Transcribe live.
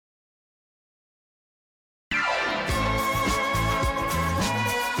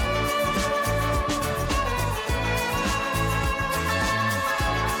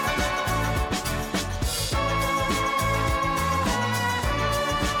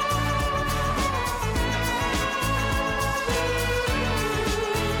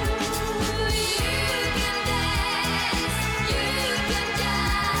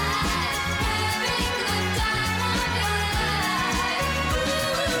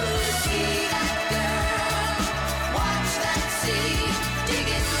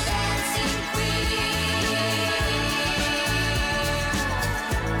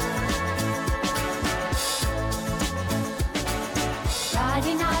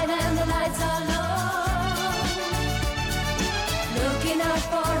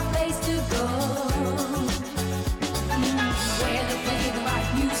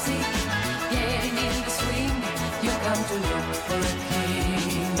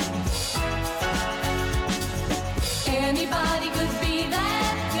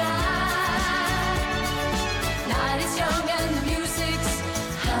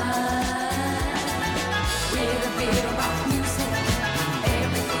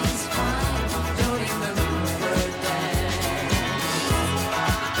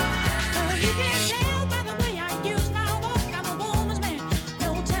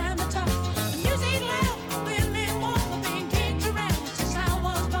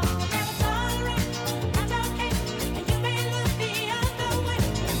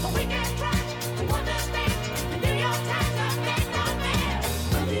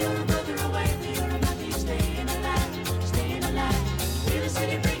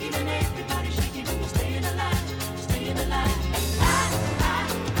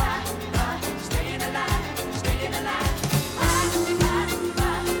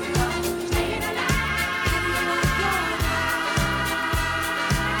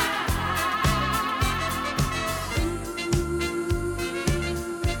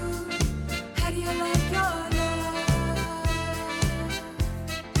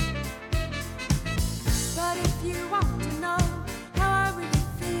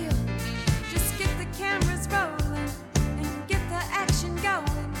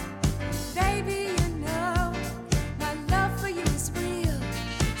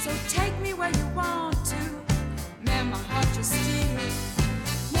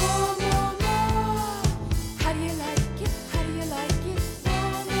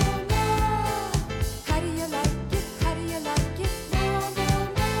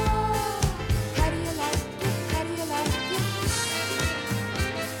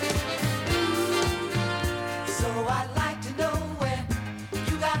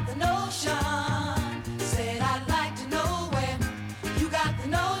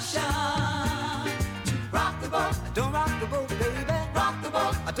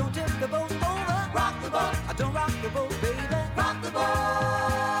don't tip the boat over. Rock the boat, don't rock the boat, baby. Rock the boat.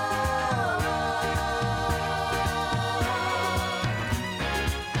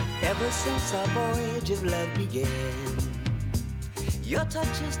 Ever since our voyage of love began, your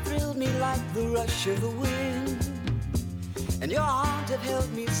touch has thrilled me like the rush of the wind, and your arms have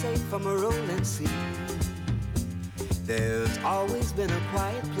held me safe from a rolling sea. There's always been a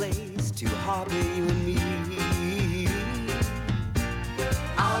quiet place to harbor you and me.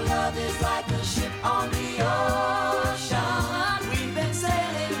 Our love is like a ship on the ocean. We've been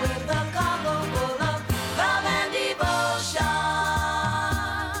sailing with a cargo full of love and devotion.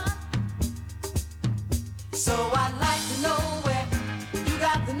 So I'd like to know where you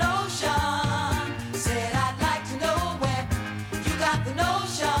got the notion. Said I'd like to know where you got the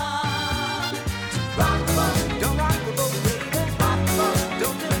notion. Rock the boat, don't rock the boat, baby. Rock the boat,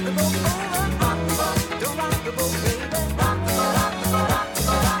 don't tip the boat over. Rock the boat, don't rock the boat.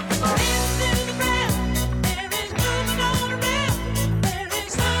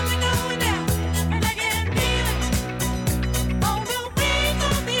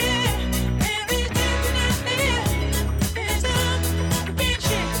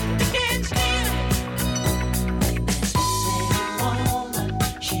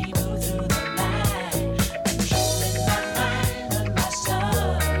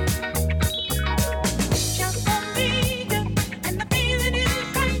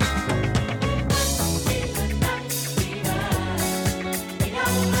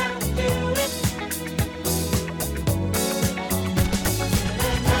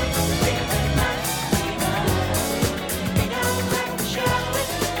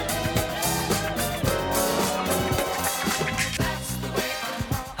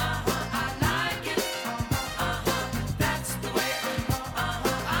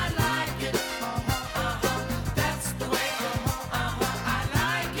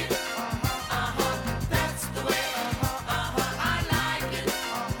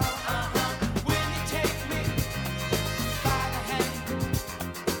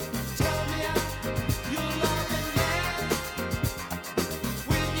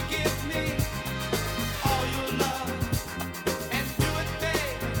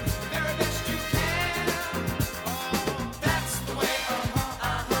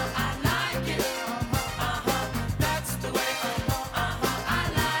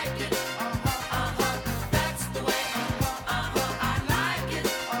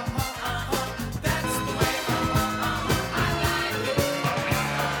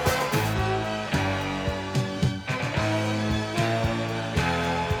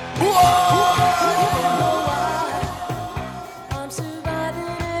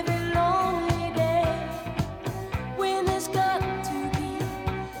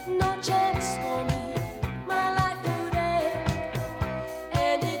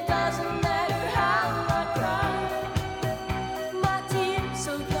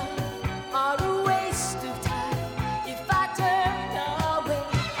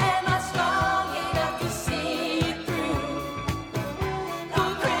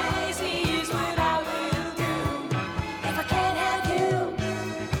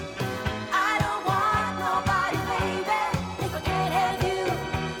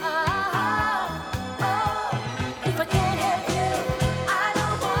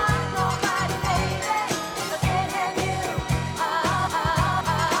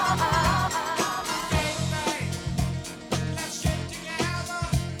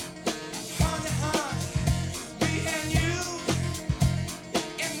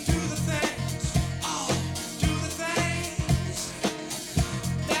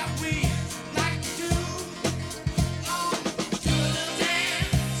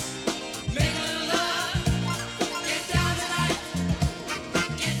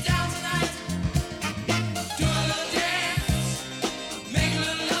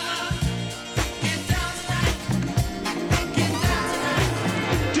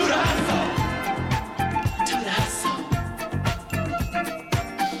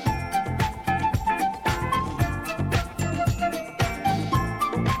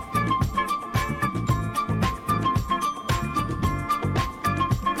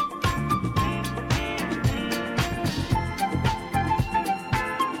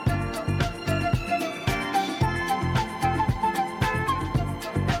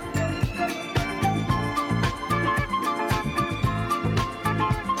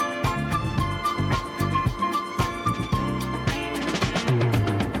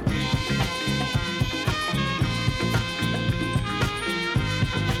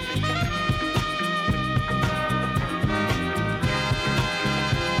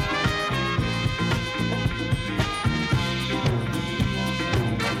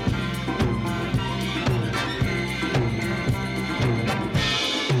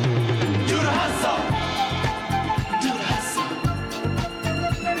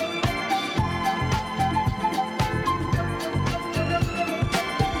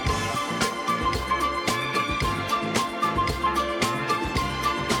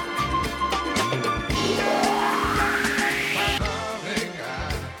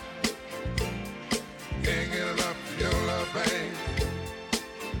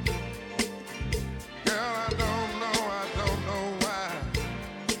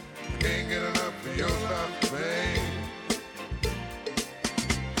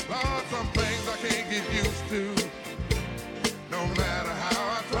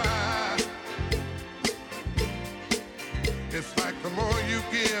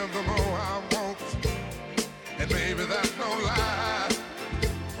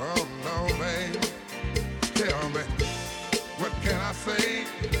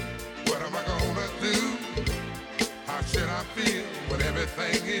 I feel when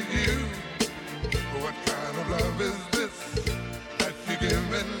everything is you. What kind of love is this that you're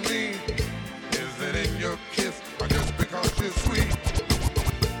giving me? Is it in your kiss or just because you're sweet?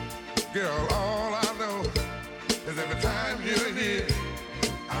 Girl, all I know is every time you're here,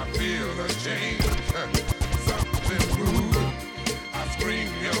 I feel a change. Something moves. I scream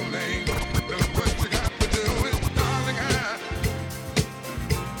your name. Look what you got to do is, darling, I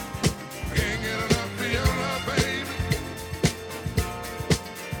can't get enough of your love, baby.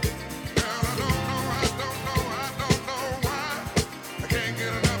 Girl, I don't know why. I can't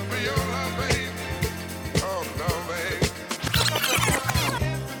get enough of your love, baby. Oh, no, baby.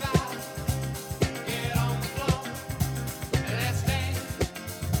 Get on the floor. Let's dance.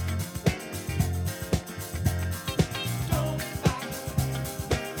 Don't fight.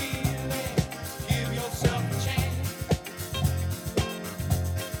 Feel it. Give yourself a chance.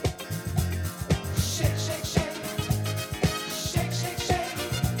 Shake, shake, shake. Shake, shake, shake.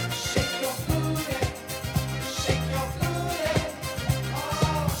 Shake your booty. Shake your booty.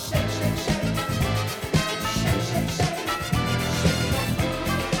 Oh, shake, shake, shake. Shake, shake, shake. Shake your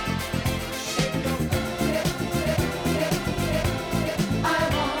booty. Shake your booty. I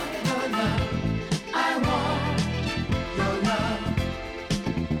want your love. I want your love.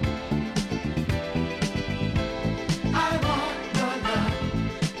 I want your love.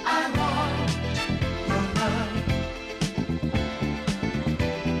 I want your love.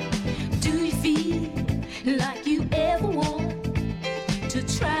 Do you feel like you ever want to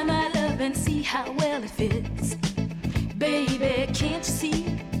try my love and see how well it fits? Baby, can't you see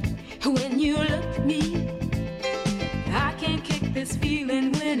when you look at me? I can't kick this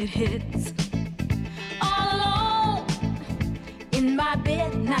feeling when it hits. All alone in my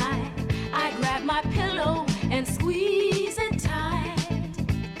bed at night, I grab my pillow and squeeze it tight.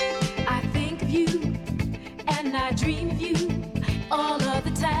 I think of you and I dream of you all of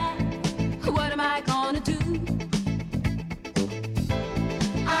the time. What am I gonna do?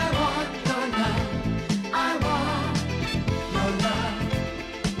 I want your love. I want your love.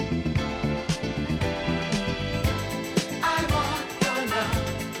 I want your love.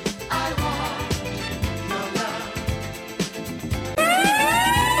 I want your love.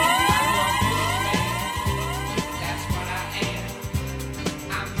 That's what I am.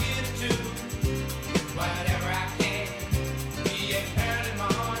 I'm here to do whatever I can. Be it early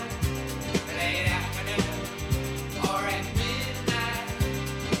morning, late afternoon, or at midnight.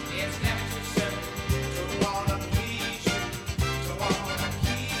 It's never too soon to wanna please you, to wanna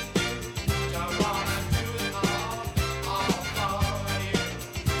keep you, to wanna do it all for you.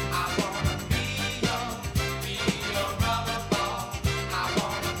 I wanna be your rubber ball. I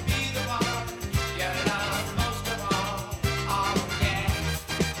wanna be the one you love most of all. Oh yeah.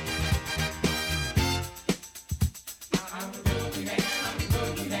 I'm a boogie man, I'm a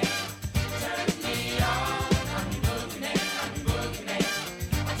boogie man. Turn me on. I'm a boogie man, I'm a boogie man.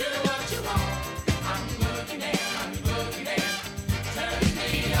 I do what you want. I'm a boogie man, I'm a boogie man. Turn me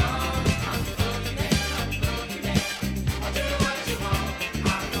on. I'm a boogie man, I'm a boogie man. I do what you want.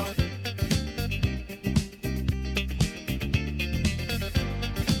 I'm a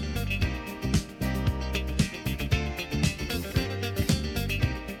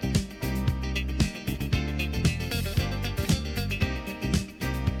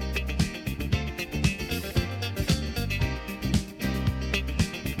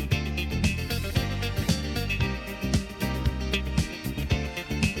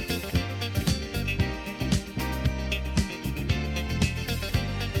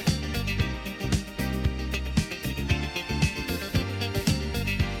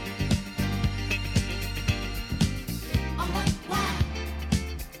I want why.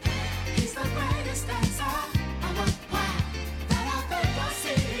 He's the greatest dancer. I want why that I've ever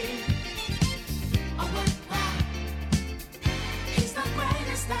seen. I want why. He's the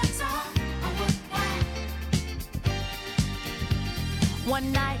greatest dancer. I want why. One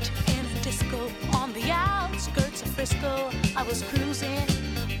night in a disco on the outskirts of Frisco, I was cruising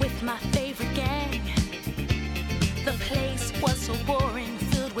with my favorite gang. The place was so boring,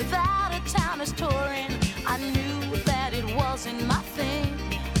 filled with out-of-towners touring. I knew that it wasn't my thing.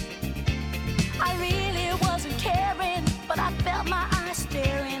 I really wasn't caring, but I felt my eyes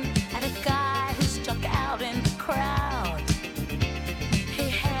staring at a guy who stuck out in the crowd. He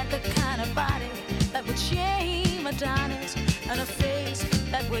had the kind of body that would shame Adonis, and a face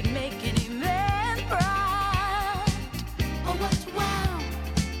that would make any man proud. Oh, what wow.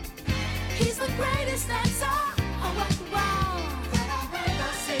 He's the greatest dancer. Oh, what wow that I've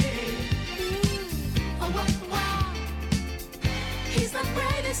ever seen. Oh, what wow. He's the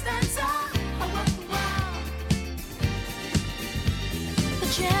greatest dancer. Oh, what wow.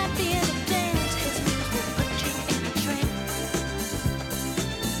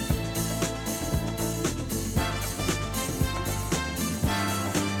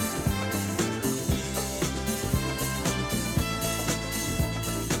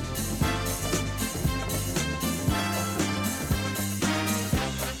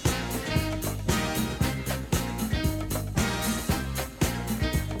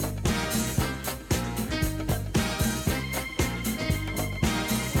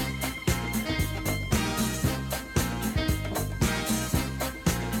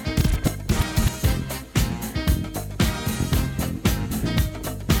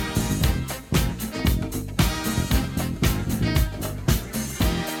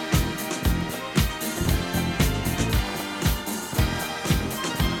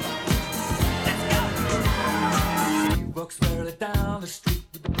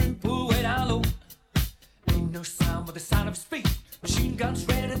 No sound but the sound of speed. Machine guns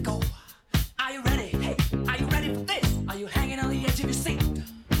ready to go. Are you ready? Hey, are you ready for this? Are you hanging on the edge of your seat?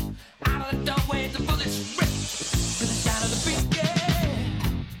 Out of the doorway, the bullets rip to the sound of the beat. Yeah.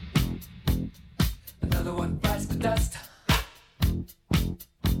 Another one bites the dust.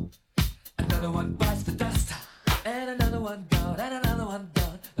 Another one bites the dust. And another one gone. And another one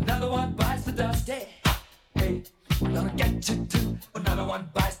gone. Another one bites the dust. Yeah. Hey, we're gonna get you too. Another one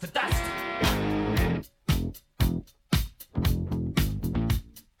bites the dust.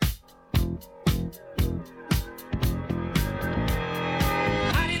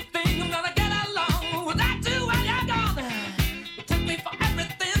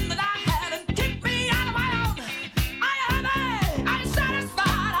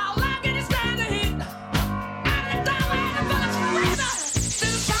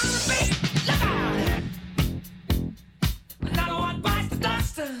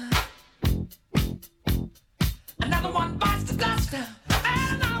 Another one bites the dust.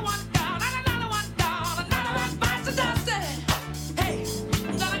 And another one down, and another one down. Another one bites the dust. Hey,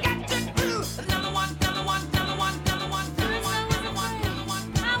 I'm gonna get you through. Another one, another one, another one, another one, another one, another one, another one.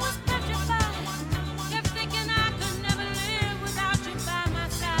 I was petrified, kept thinking I could never live without you by my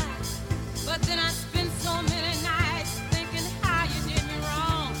side. But then I spent so many nights thinking how you did me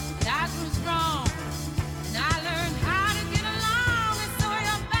wrong. And I grew strong, and I learned how to get along. And so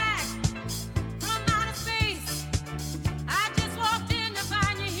you're back from outer space. I just walked in to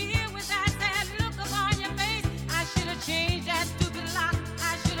find you here with that sad look upon your face. I should have changed that stupid lock.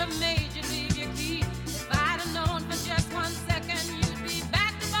 I should have made you leave your key. If I'd have known for just 1 second you'd be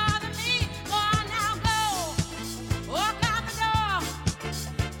back to bother me. Boy, now go, walk out the door.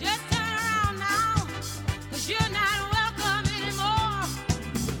 Just turn around now, 'cause you're not welcome anymore.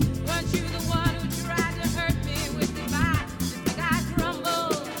 Weren't you the one who tried to hurt me with goodbye? You think I'd crumble?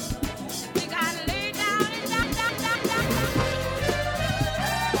 You think I'd lay down and die?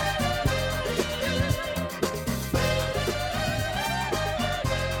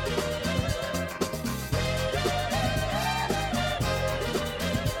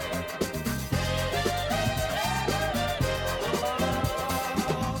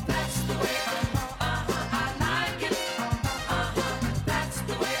 That's the way I like it. That's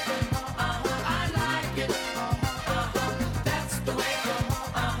the way I like it. That's the way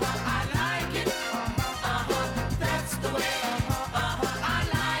I like it. That's the way I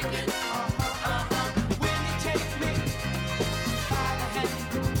like it. When you take me by the hand,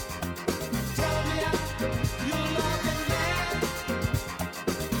 tell me you love me, man.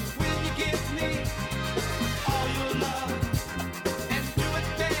 When you give me all your love. And do it,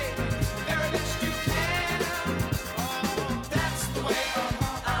 babe, very best you can. Oh, that's the way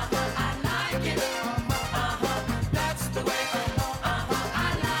I like it. That's the way I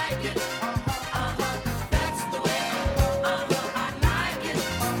like it. That's the way I like it.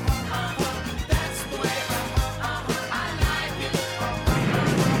 That's the way I like it.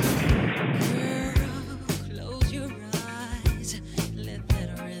 Girl, close your eyes. Let that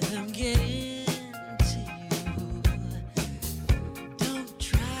rhythm get into you. Don't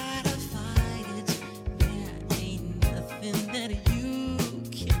try to fight it. There ain't nothing that you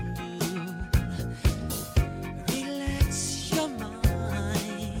can do. Relax your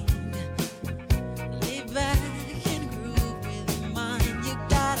mind. Lay back and groove with mine. You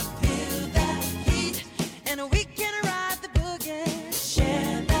gotta feel that heat, and we can ride the boogie.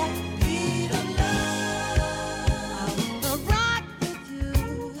 Share that beat of love. I wanna rock with you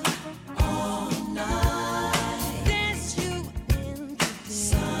all night. Dance you into the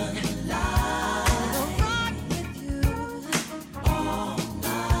sunlight. I wanna rock with you all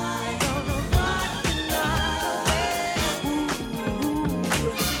night. Gonna rock the night.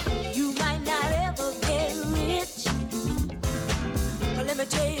 You might not ever get rich, but let me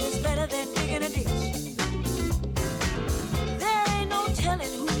tell you, it's better than digging a ditch. There ain't no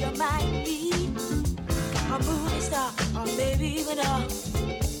telling who you might be. A movie star, or maybe even a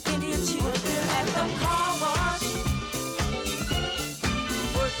Indian chief at the car wash.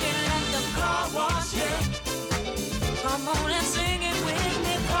 Working at the car wash, yeah. Come on and sing it with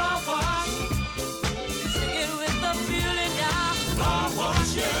me, car wash. Sing it with the feeling down, car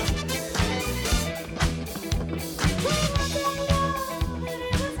wash, yeah.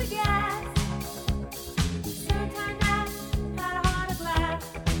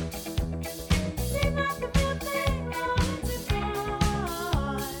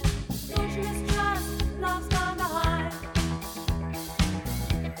 Love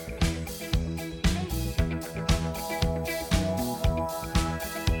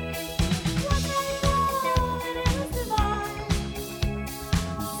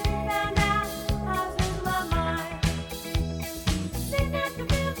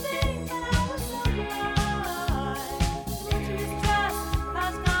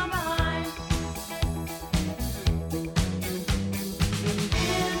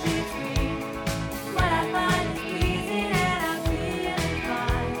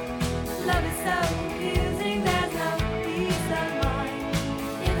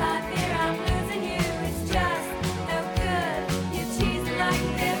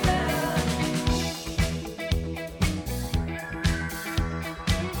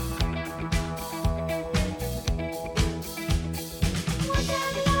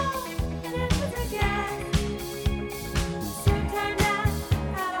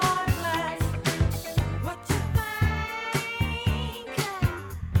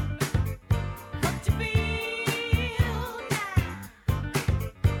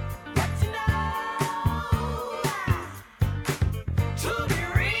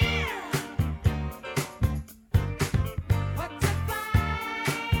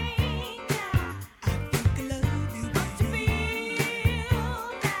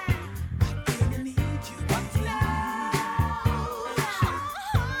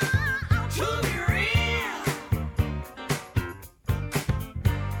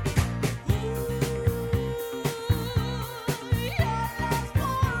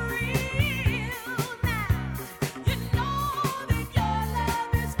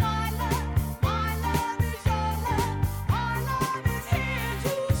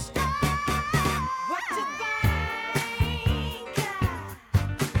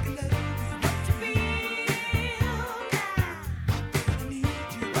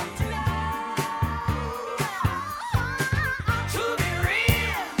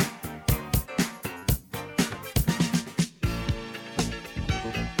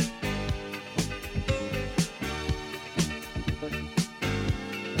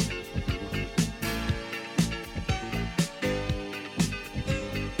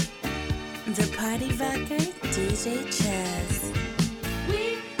Party Rocker, DJ Chaz. We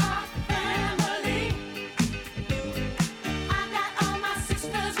are family. I got all my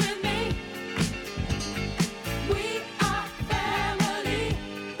sisters with me. We are family.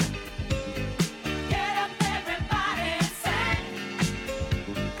 Get up, everybody, and sing.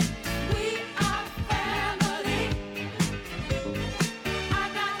 We are family. I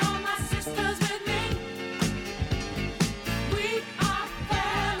got all my sisters with me. We are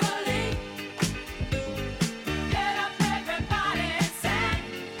family. Get up, everybody, and sing.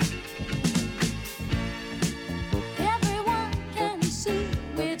 Everyone can see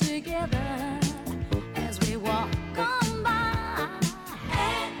we're together as we walk on by,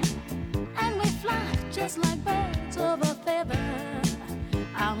 and we fly just like birds of a feather.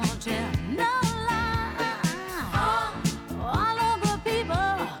 I won't tell no lie. All of the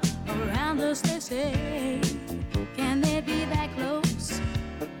people around us, they say, can they be that close?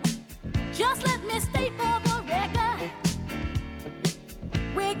 Just let me state for the record,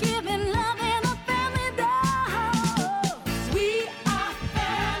 we're giving love in a family dose. We are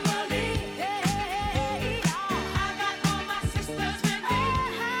family. I got all my sisters with me.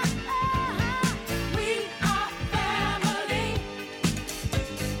 We are family.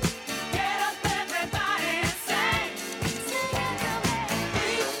 Get up, everybody, and sing. Sing it away.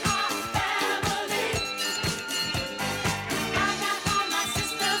 We are family. I got all my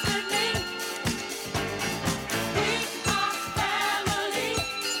sisters with me. We are family.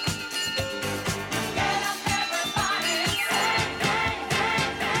 Get up, everybody, and sing.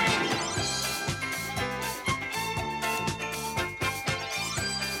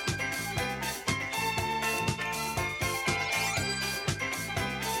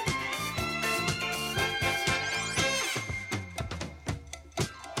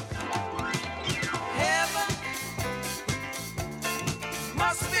 Heaven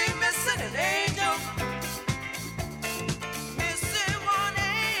must be missing an angel. Missing one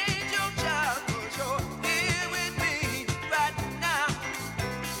angel child, 'cause you're here with me right now.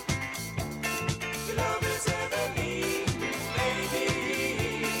 Your love is heavenly, baby.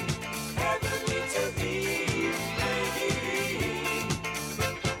 Heavenly to me, baby.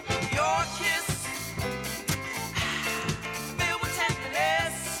 Your kiss filled with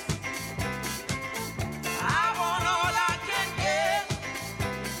tenderness. I want all I can get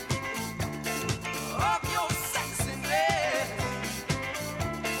of your sexiness.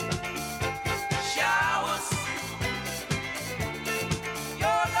 Showers,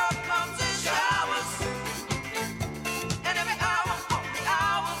 your love comes in showers, and every hour,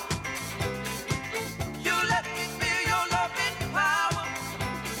 you let me feel your loving power.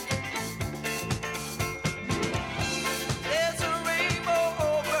 There's a rainbow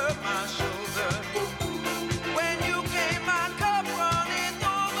over my shoulder. When you came, my cup running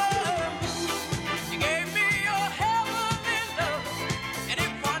over. You gave me your heavenly love, and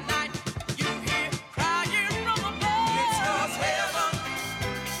if one night you hear crying from above, it's 'cause heaven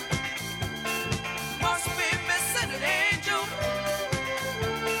must be missing an angel,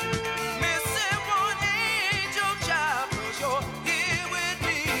 missing one angel child, 'cause you're here with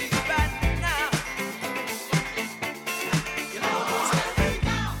me right now. You know what's freak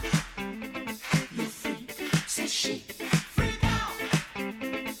out, you freak, say she, freak out,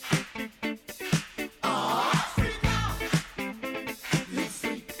 freak out, you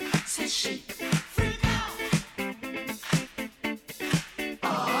freak, say she, freak out,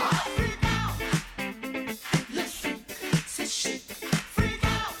 freak out, you freak, say she, freak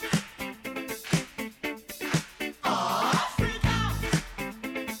out, freak out,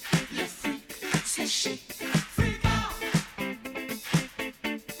 you freak, say she, freak out.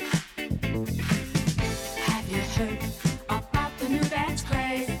 Have you heard about the new dance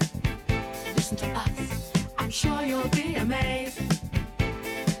craze? Listen to us, I'm sure you'll be amazed.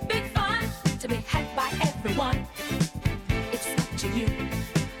 Big fun to be had by everyone. It's up to you,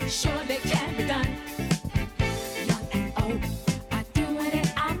 surely can be done. Young and old are doing it,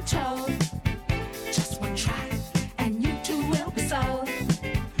 I'm told. Just one try, and you too will be sold.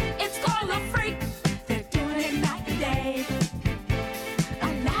 It's called a freak, they're doing it night and day.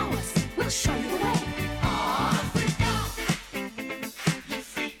 Allow us, we'll show you the way. Freak out, you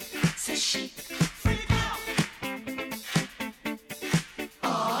freak, say she, freak out.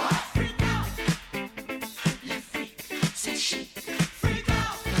 Freak out, you freak, say she, freak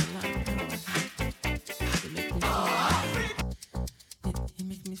out.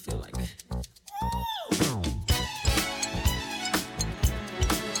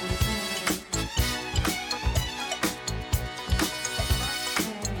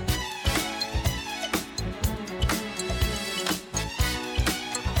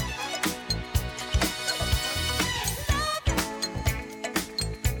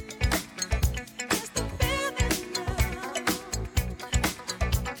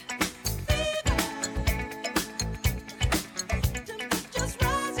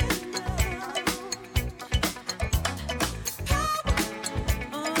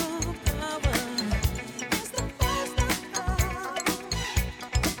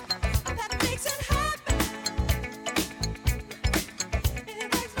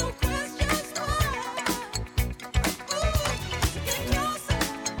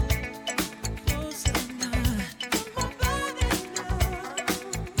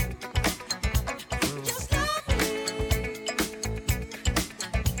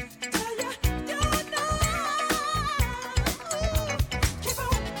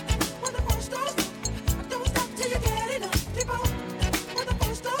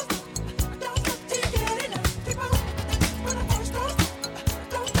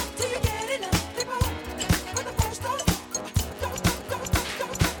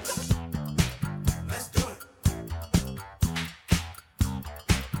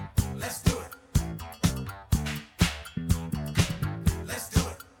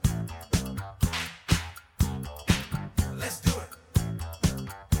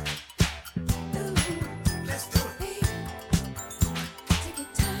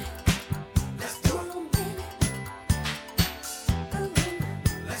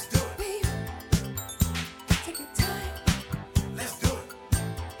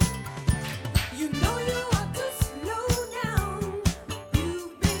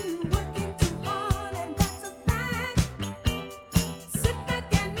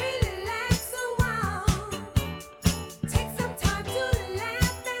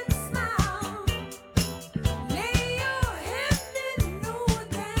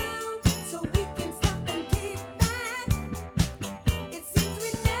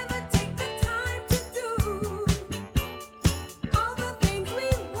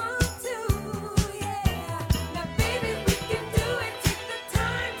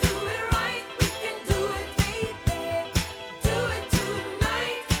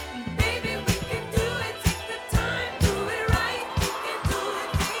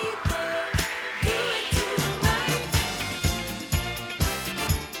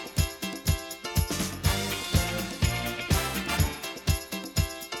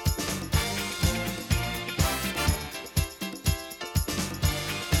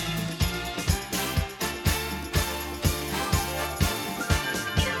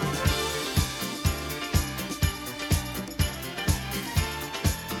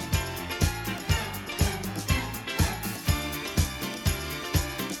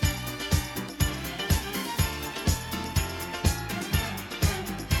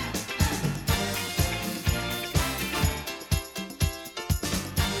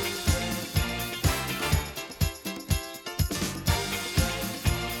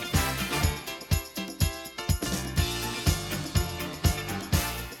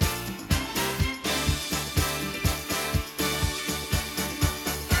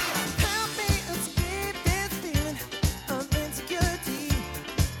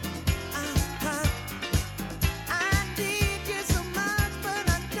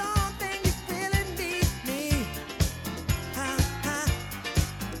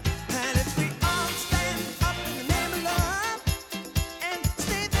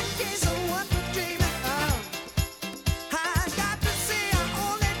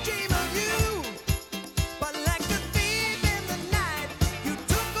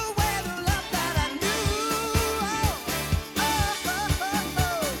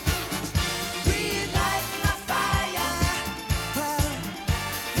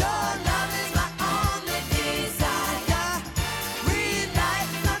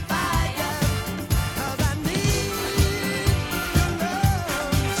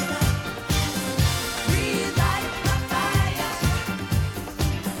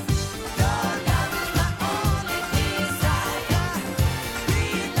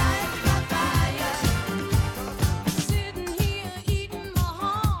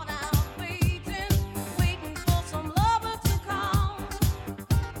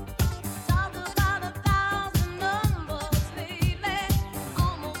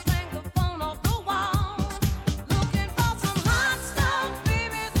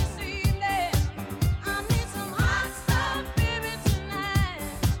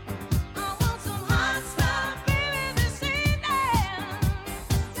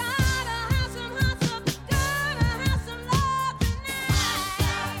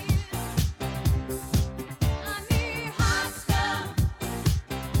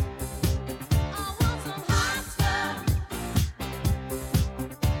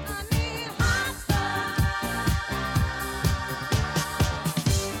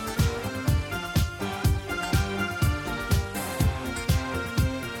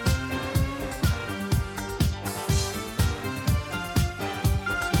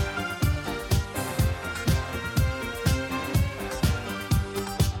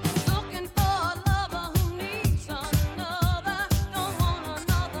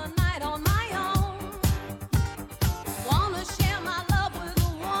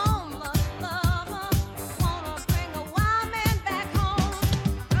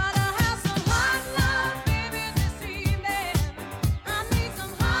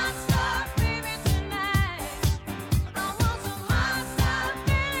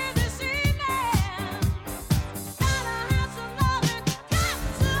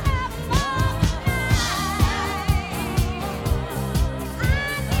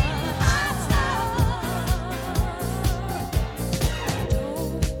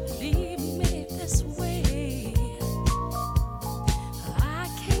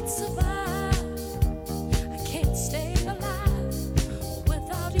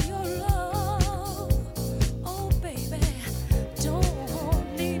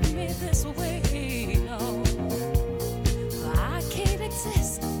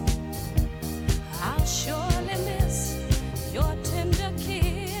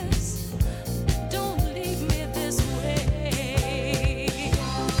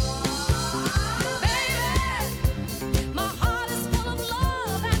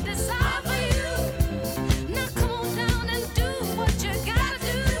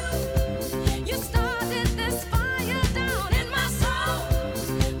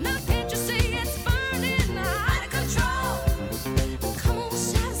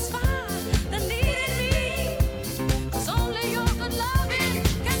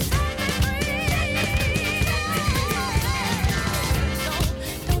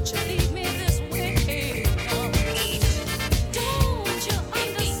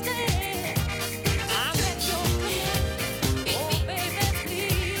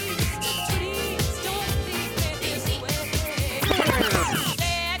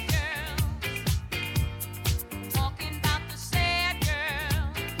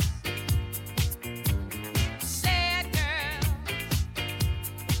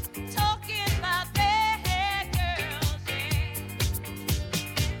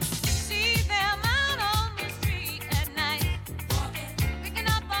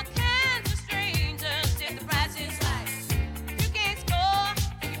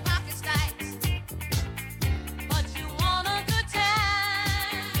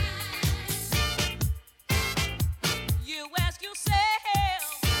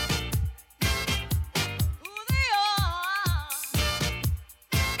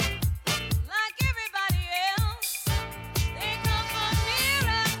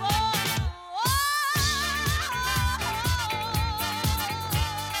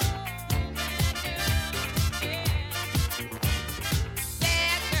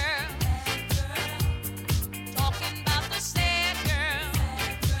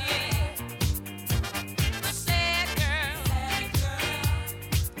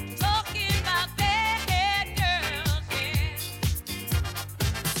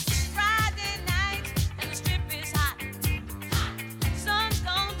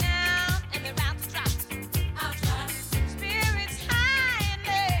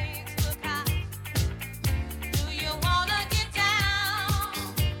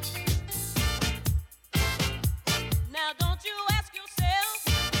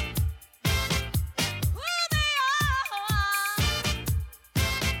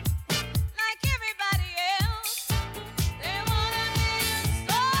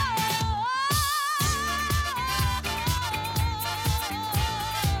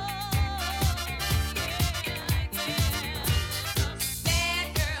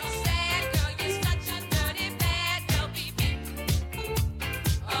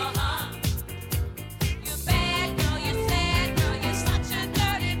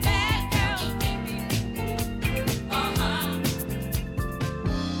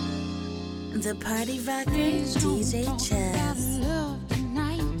 The Party Rocker, Please don't DJ talk Chess. about love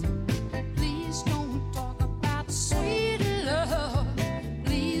tonight. Please don't talk about sweet love.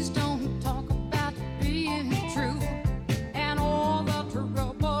 Please don't talk about being true and all the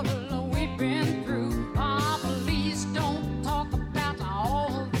trouble we've been through. Ah, please don't talk about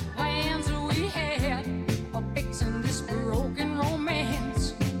all the plans we had for fixing this broken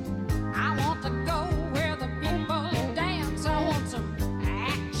romance. I want to go where the people dance. I want some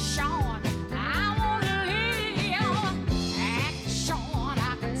action. I want to live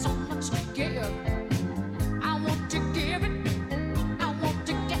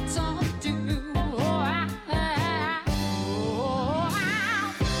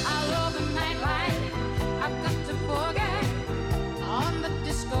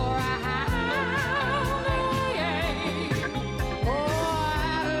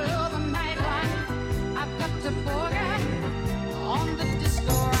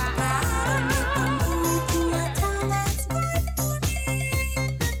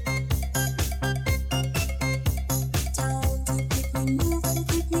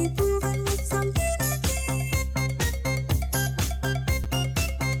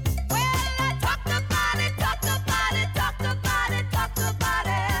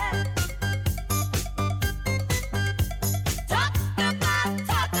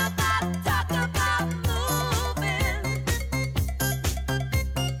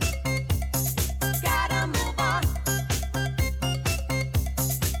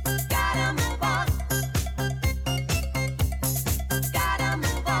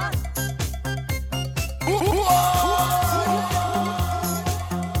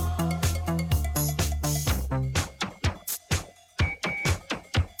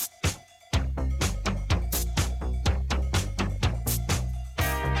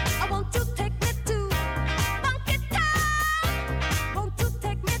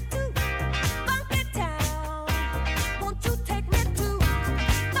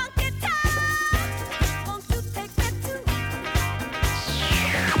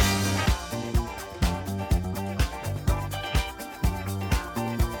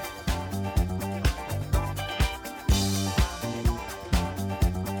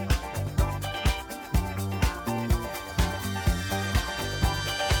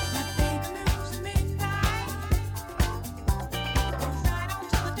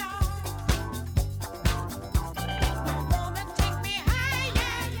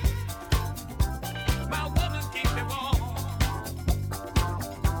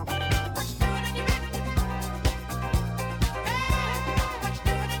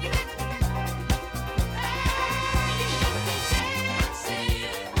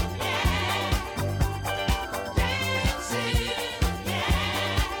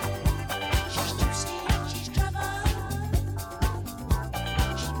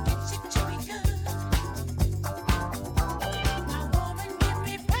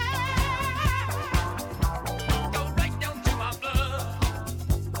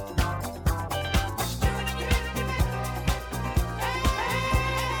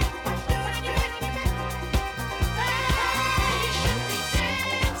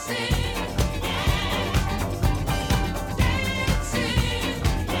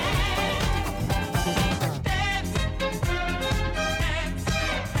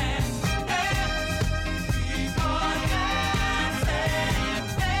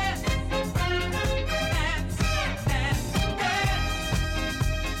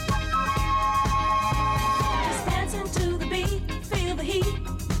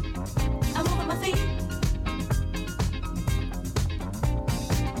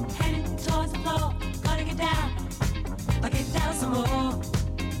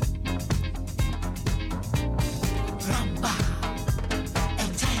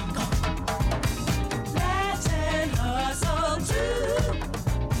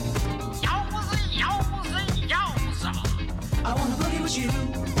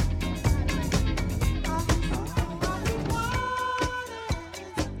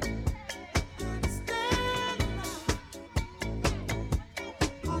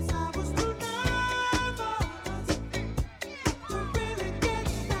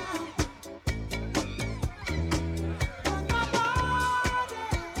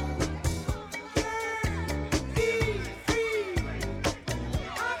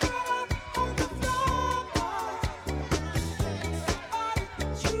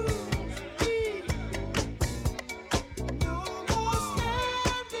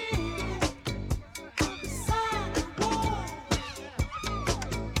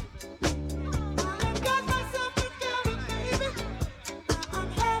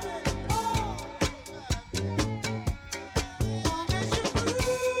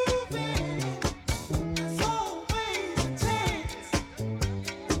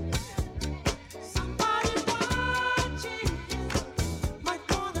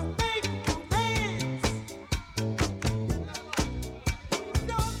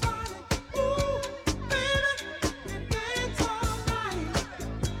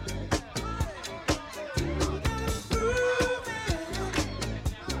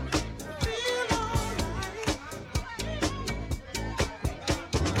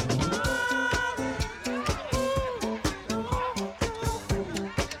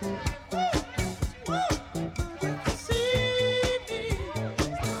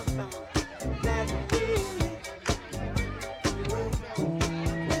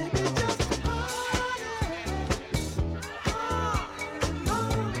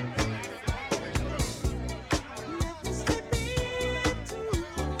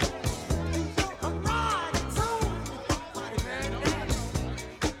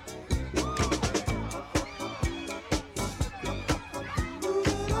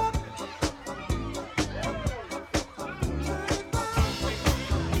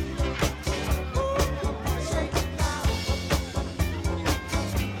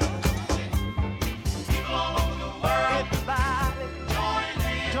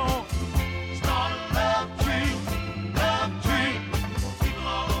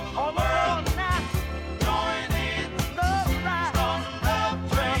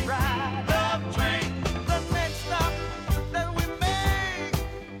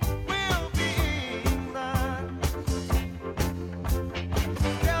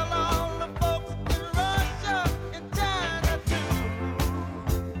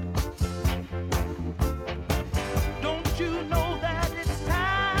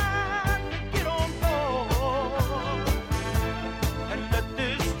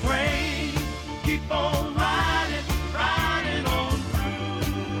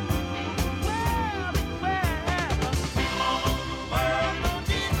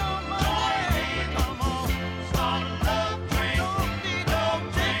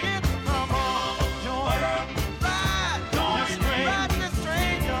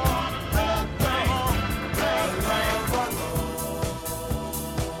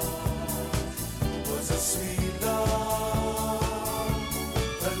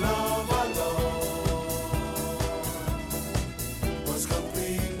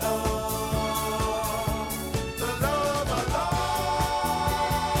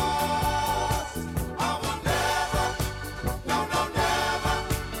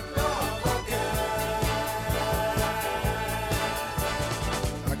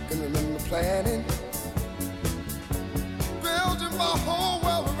whole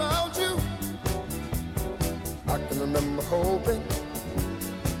world around you. I can remember hoping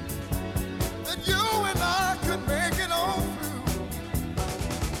that you and I could make it on through.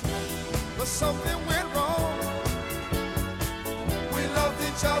 But something went wrong. We loved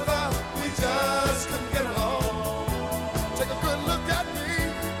each other, we just couldn't get along. Take a good look at me.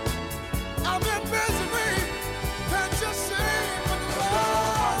 I'm in misery. Can't you see? But the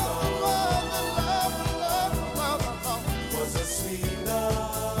love was a sweet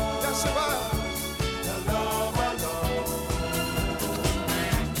love. Yes, it was. The love alone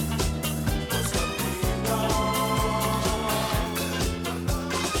was the real love.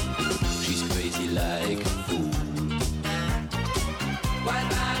 She's crazy like a fool. While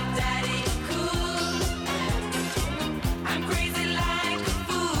my daddy cool, I'm crazy like a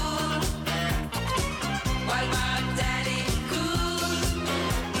fool. While my daddy cool,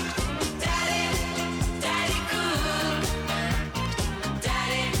 daddy, daddy cool,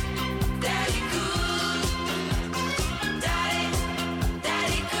 daddy, daddy cool, daddy,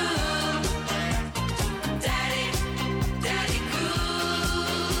 daddy cool, daddy, daddy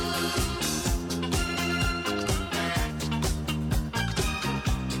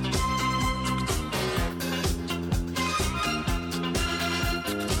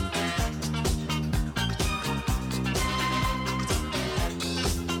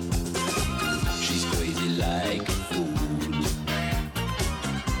She's crazy like a fool.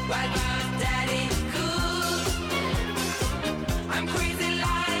 While my daddy cool, I'm crazy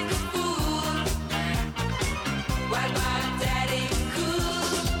like a fool. While my daddy cool,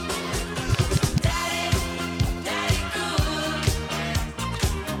 daddy, daddy cool,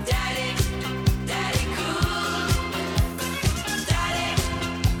 daddy, daddy cool, daddy,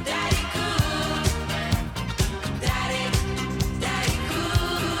 daddy cool, daddy, daddy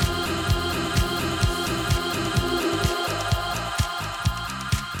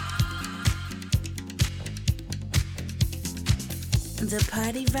The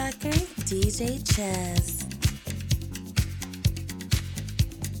party rocker, DJ Chaz.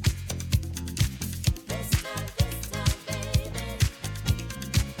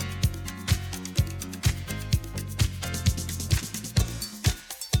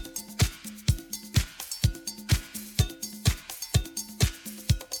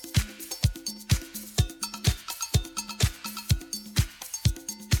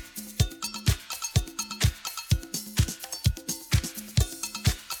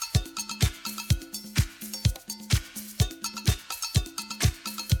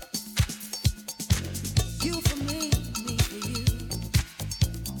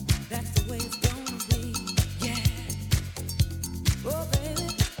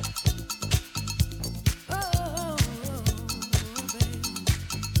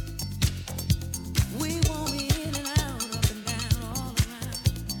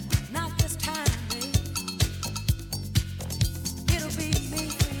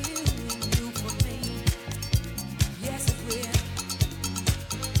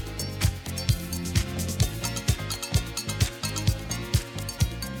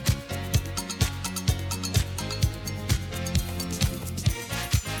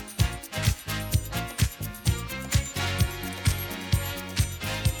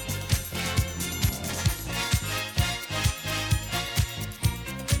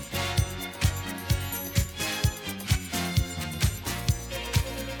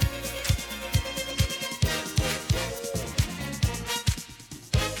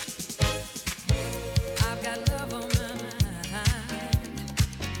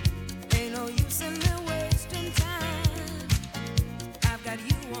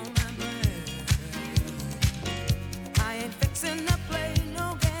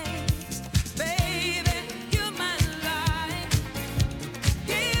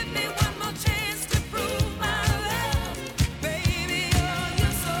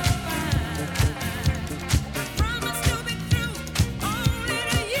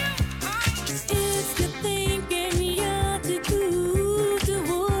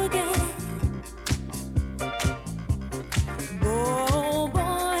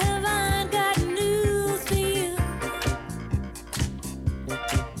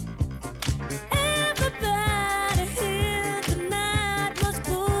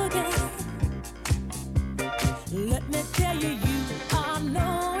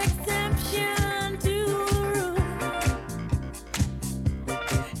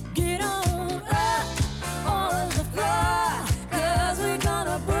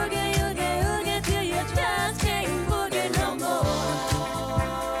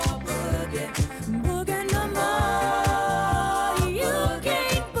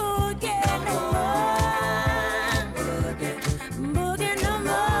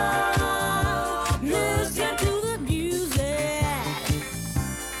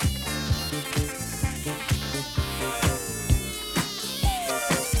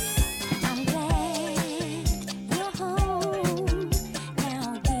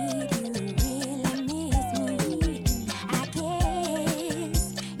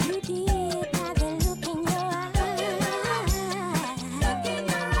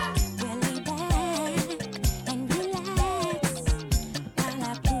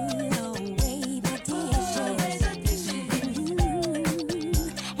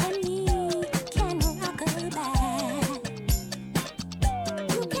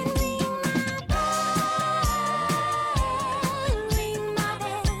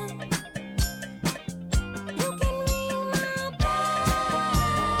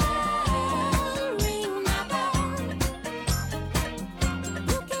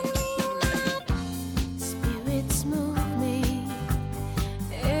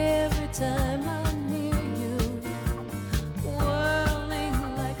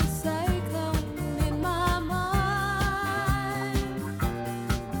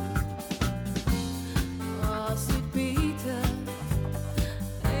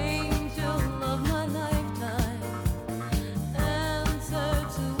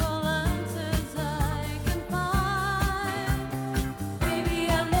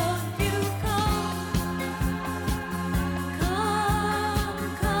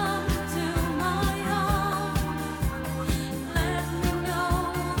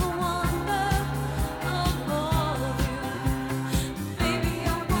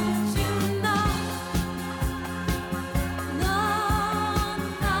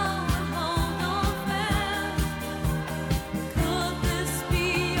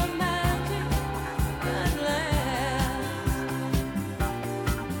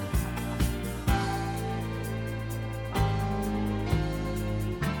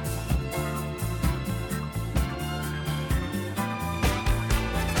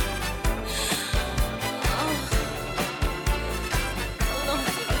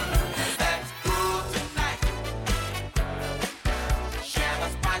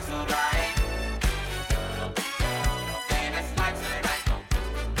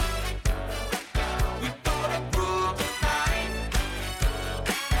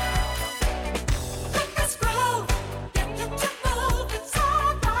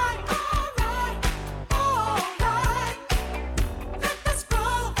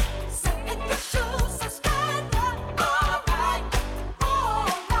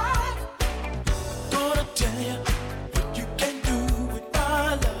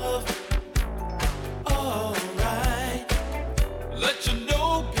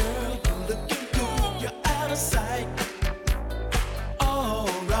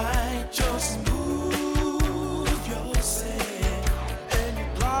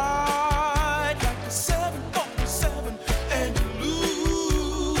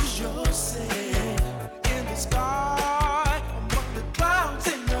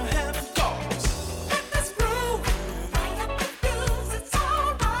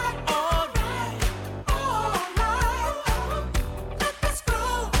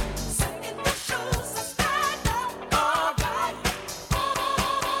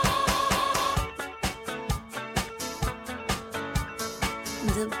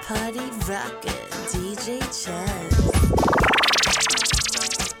 The party rocker, DJ Chess.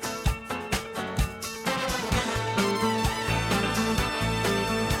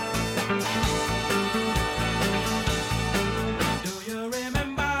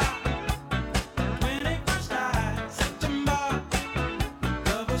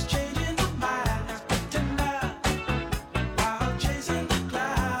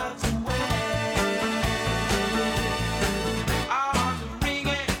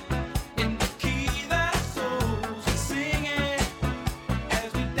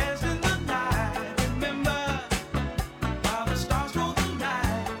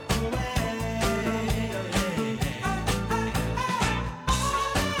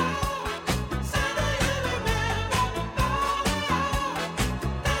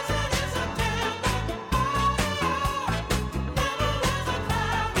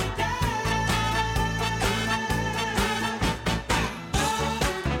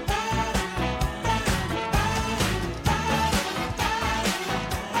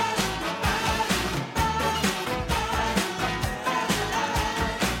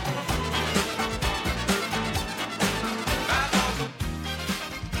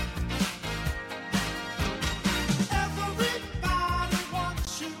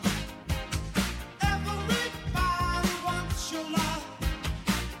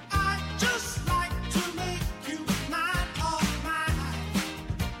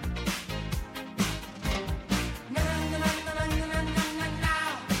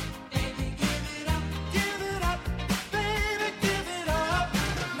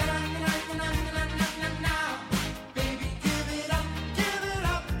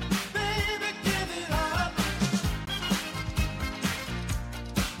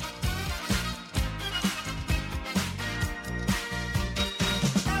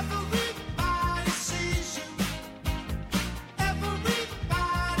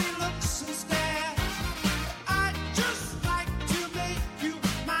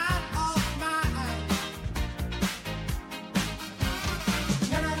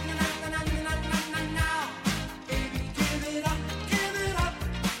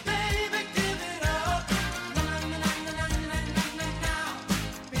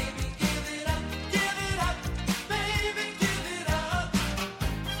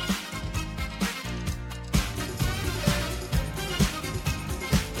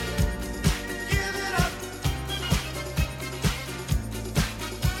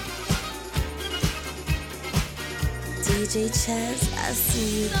 DJ Chess, I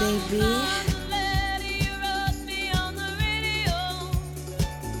see you, baby.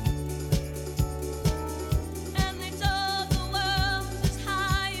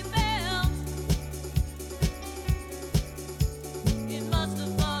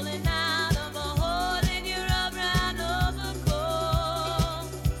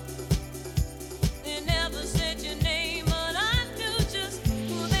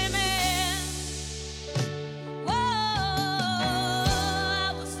 I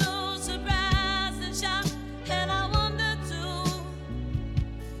was so surprised.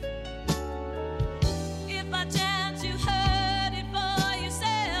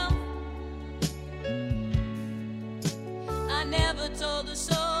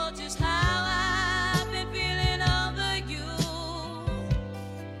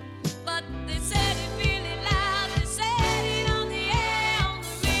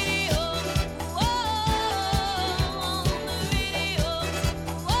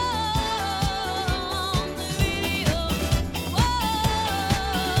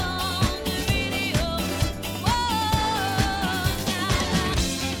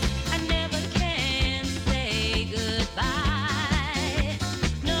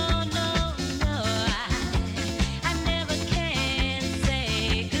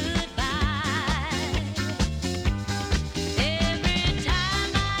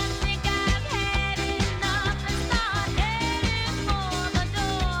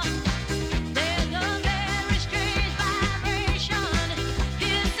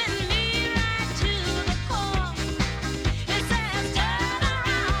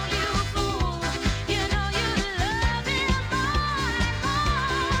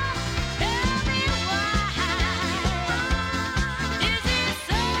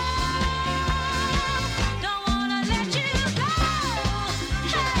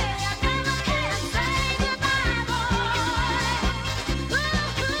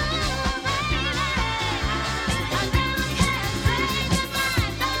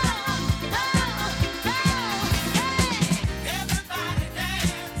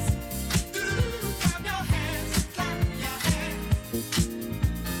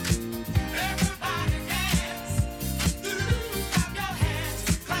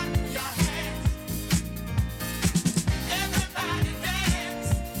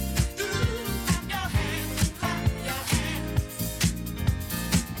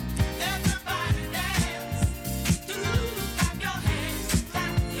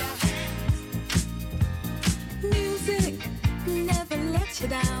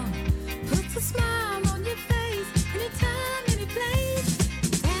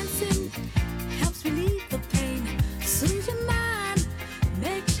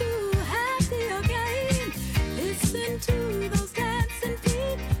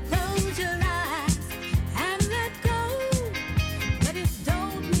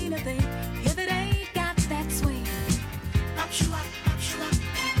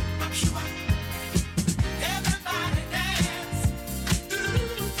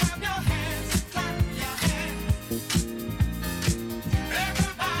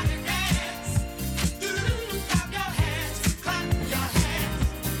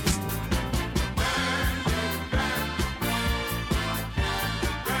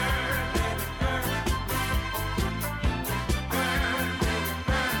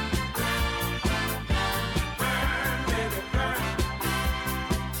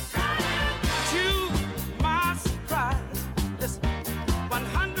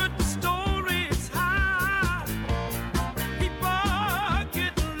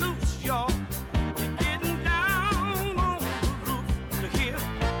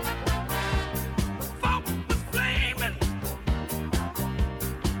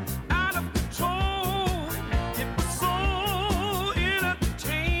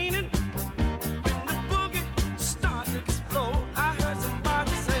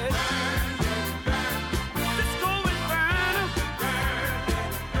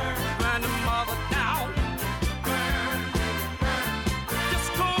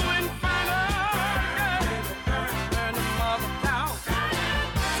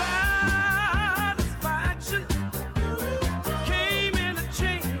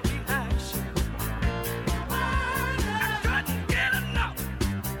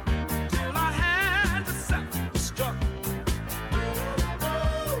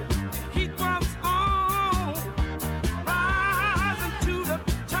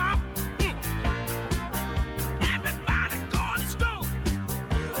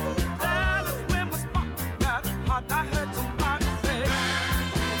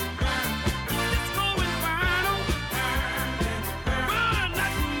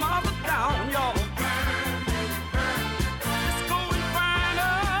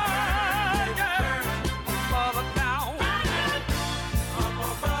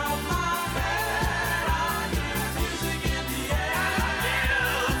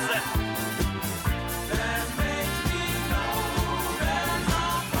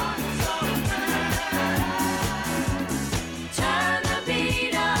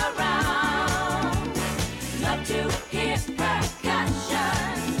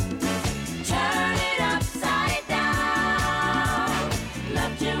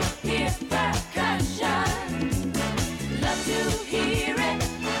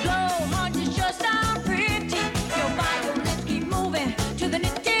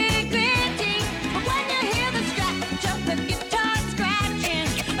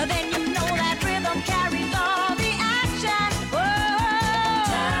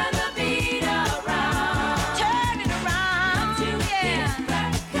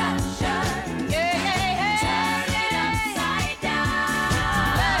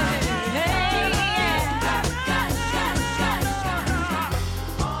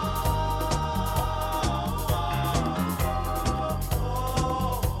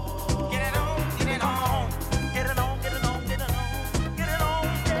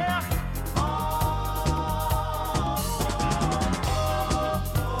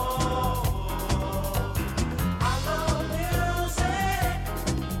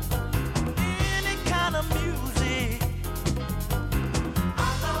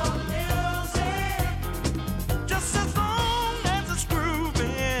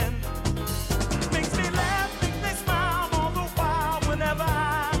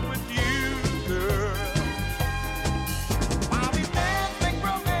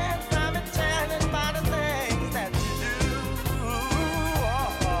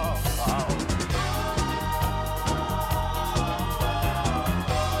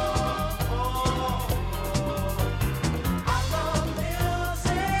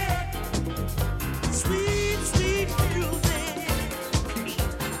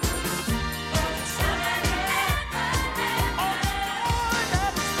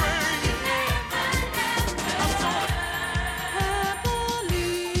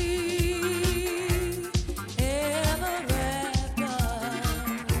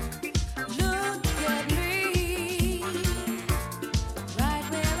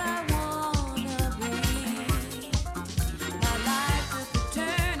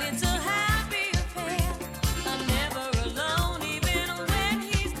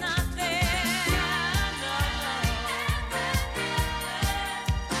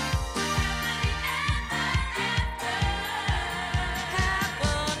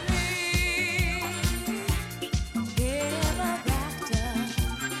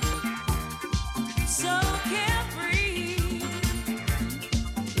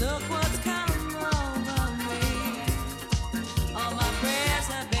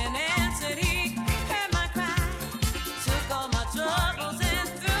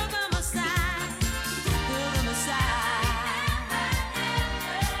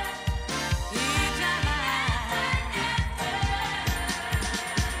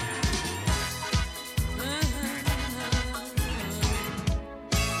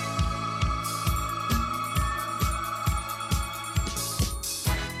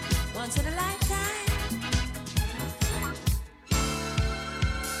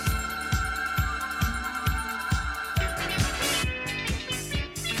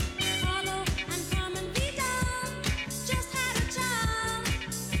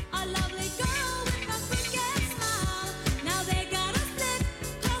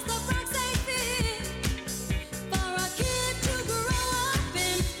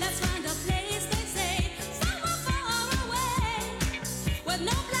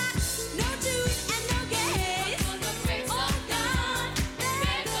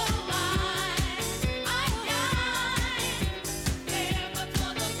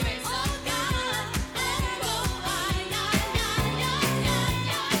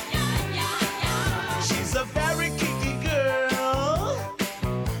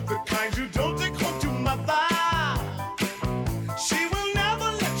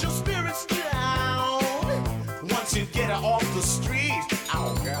 the street.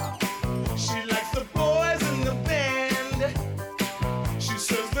 Oh, girl. She likes the boys in the band. She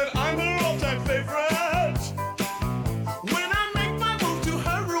says that I'm her all-time favorite. When I make my move to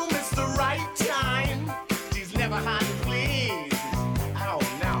her room, it's the right time. She's never hard to please. Oh,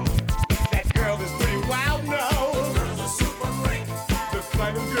 no. That girl is pretty wild, no. This girl's a super freak. The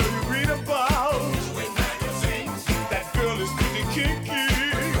kind of girl you read about. In magazines. That girl is pretty kinky.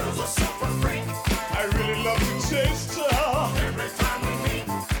 This girl's a super freak. I really love to taste her. Every time we meet.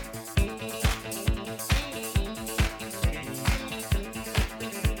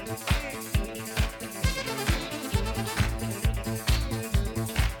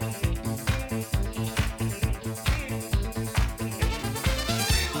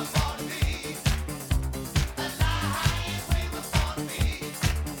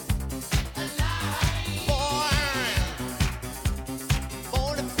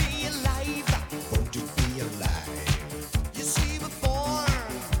 Born to be alive. Born to be alive. You see, we're born.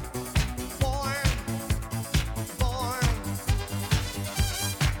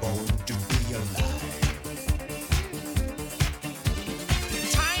 Born to be alive.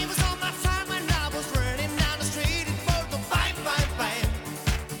 Time was on my side when I was running down the street. It was the bang, bang, bang.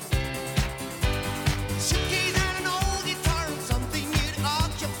 Suitcase and an old guitar, something you'd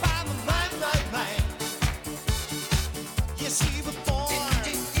occupy my mind, mind, mind. You see, we're born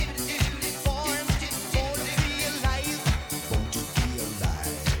to be alive. Born to be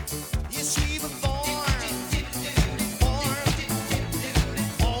alive. You see, we're born.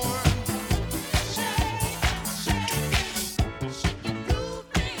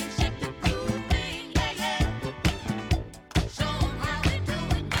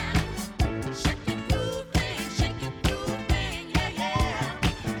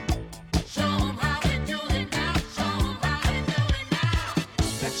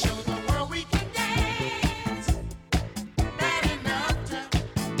 Let's show the world we can dance. Bad enough to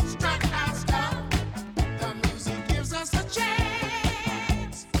strut our stuff. The music gives us a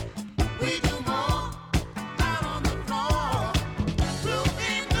chance. We do more out on the floor. Groove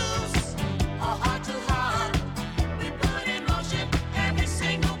and loose, or heart to heart. We put in motion every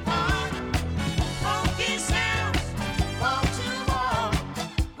single part. Funky sounds, wall to wall.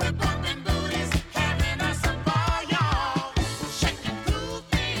 We're bumping booties, having us a ball, y'all. Shake and groove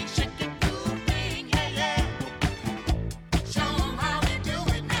things,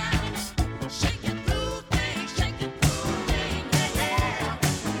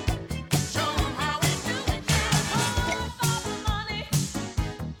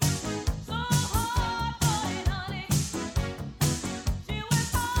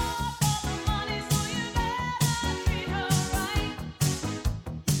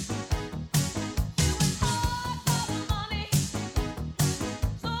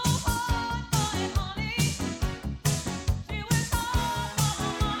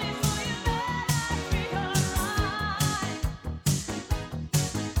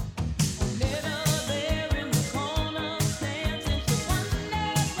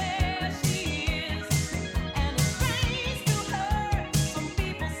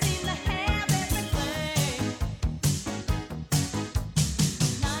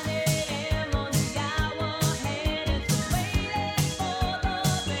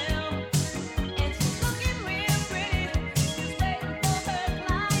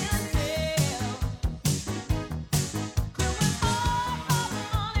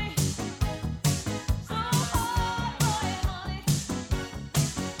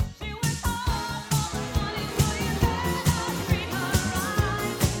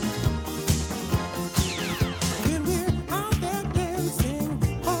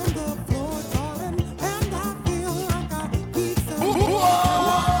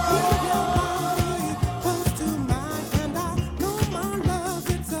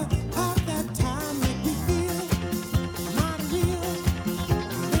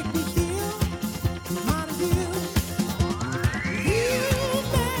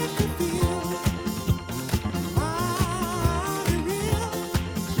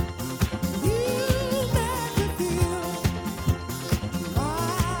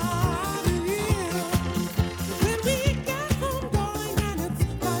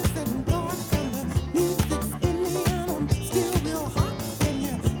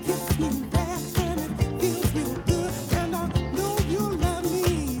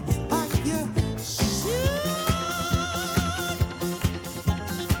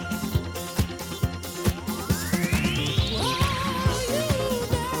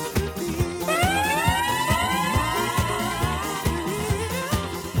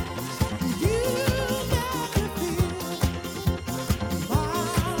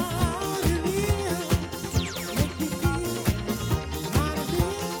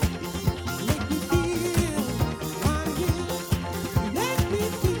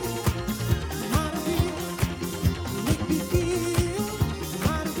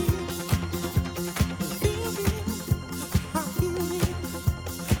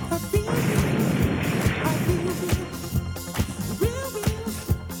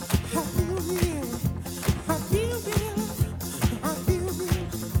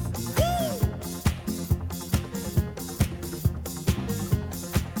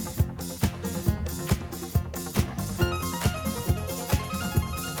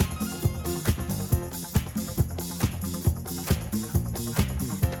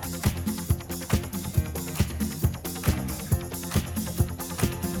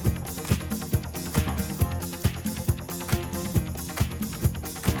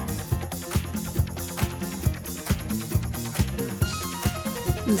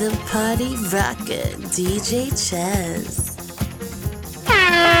 The party rocker, DJ Chaz.